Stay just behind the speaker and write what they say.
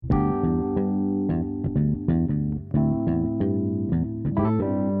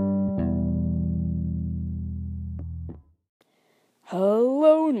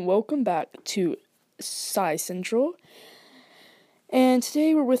welcome back to Sci Central. And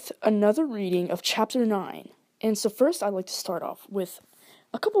today we're with another reading of Chapter 9. And so first I'd like to start off with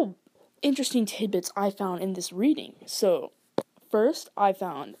a couple interesting tidbits I found in this reading. So first I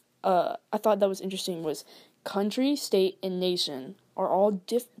thought that was interesting was country, state, and nation are all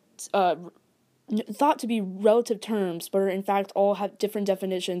thought to be relative terms, but are in fact all have different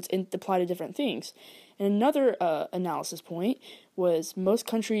definitions and apply to different things. And another analysis point was most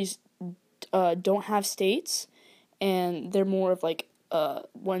countries don't have states, and they're more of like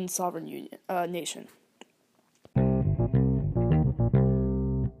one sovereign nation.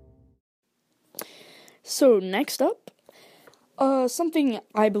 So next up, something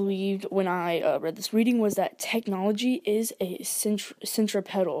I believed when I read this reading was that technology is a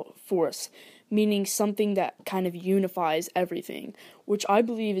centripetal force, meaning something that kind of unifies everything, which I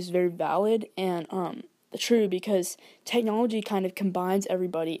believe is very valid and true, because technology kind of combines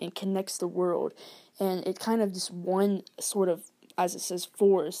everybody and connects the world, and it kind of just one sort of, as it says,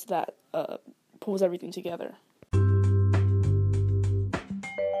 force that pulls everything together.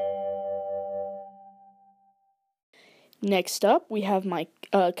 Next up, we have my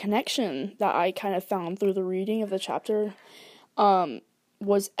connection that I kind of found through the reading of the chapter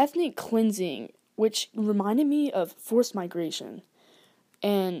was ethnic cleansing, which reminded me of forced migration.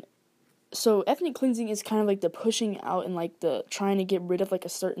 And so ethnic cleansing is kind of like the pushing out and like the trying to get rid of like a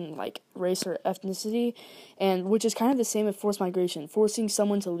certain like race or ethnicity, and which is kind of the same with forced migration, forcing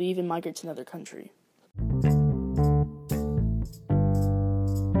someone to leave and migrate to another country.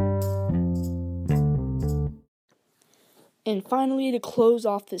 And finally, to close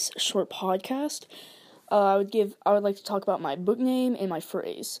off this short podcast, I would like to talk about my book name and my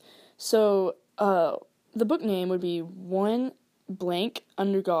phrase. So, the book name would be One Blank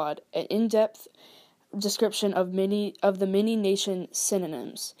Under God, an in-depth description of the many nation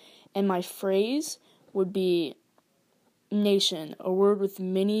synonyms. And my phrase would be nation, a word with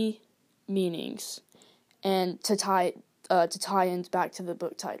many meanings, and to tie in back to the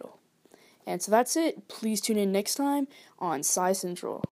book title. And so that's it. Please tune in next time on Sci Central.